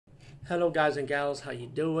Hello guys and gals, how you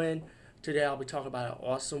doing? Today I'll be talking about an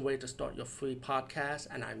awesome way to start your free podcast,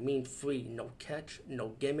 and I mean free, no catch, no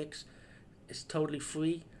gimmicks. It's totally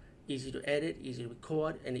free, easy to edit, easy to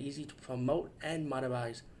record, and easy to promote and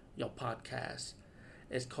monetize your podcast.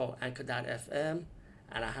 It's called Anchor.fm,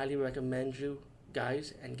 and I highly recommend you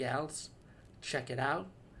guys and gals check it out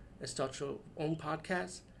and start your own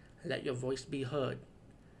podcast and let your voice be heard.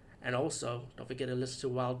 And also, don't forget to listen to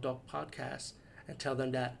Wild Dog Podcast and tell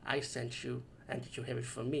them that I sent you and that you hear it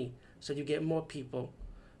from me. So you get more people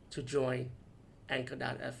to join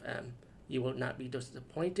Anchor.fm. You will not be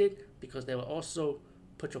disappointed because they will also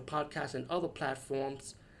put your podcast in other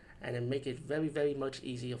platforms and then make it very, very much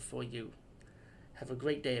easier for you. Have a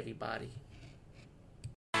great day, everybody.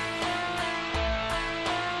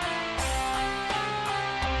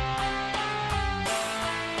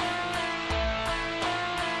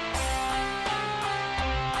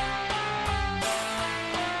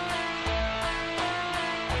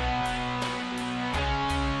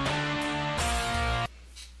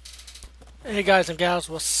 Hey guys and gals,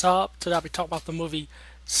 what's up? Today I'll be talking about the movie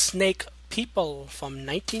Snake People from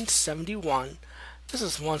 1971. This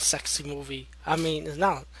is one sexy movie. I mean, it's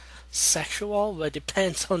not sexual, but it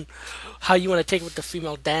depends on how you want to take it with the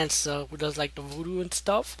female dancer who does like the voodoo and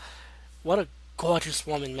stuff. What a gorgeous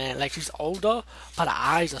woman, man. Like, she's older, but her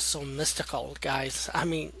eyes are so mystical, guys. I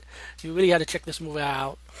mean, you really got to check this movie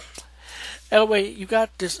out. Anyway, you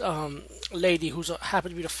got this lady who's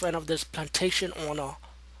happen to be the friend of this plantation owner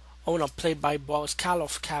played by Boris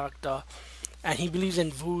Karloff character, and he believes in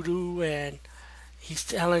voodoo, and he's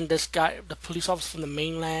telling this guy, the police officer from the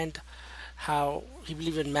mainland, how he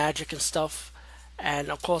believes in magic and stuff. And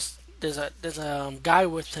of course, there's a guy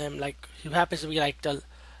with him, like, who happens to be like the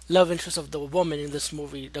love interest of the woman in this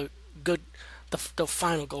movie, the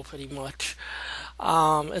final goal, pretty much.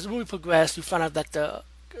 As the movie progresses, you find out that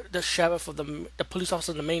the sheriff of the police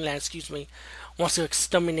officer in the mainland, wants to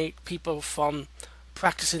exterminate people from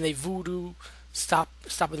practicing their voodoo,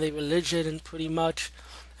 stopping their religion, and pretty much.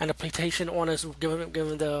 And the plantation owners were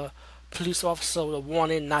giving the police officer a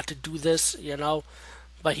warning not to do this,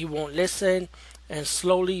 but he won't listen. And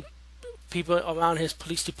slowly, people around his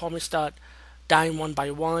police department start dying one by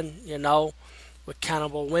one, with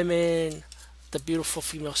cannibal women, the beautiful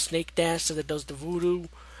female snake dancer that does the voodoo.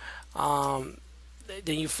 Then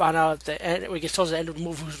you find out at the end, when it gets towards the end of the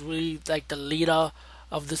movie, who's really like the leader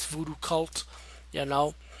of this voodoo cult.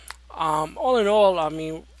 All in all, I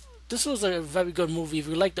mean, this was a very good movie. If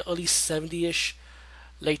you like the early 70s,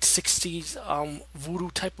 late 60s voodoo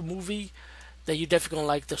type of movie, then you definitely gonna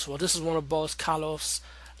like this one. This is one of Boris Karloff's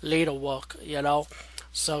later work,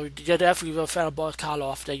 So you're definitely a fan of Boris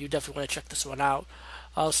Karloff, then you definitely want to check this one out.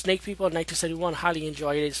 Snake People in 1971, highly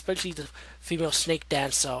enjoyed it, especially the female snake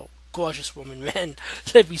dancer. Gorgeous woman, man.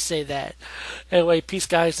 Let me say that. Anyway, peace,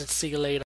 guys, and see you later.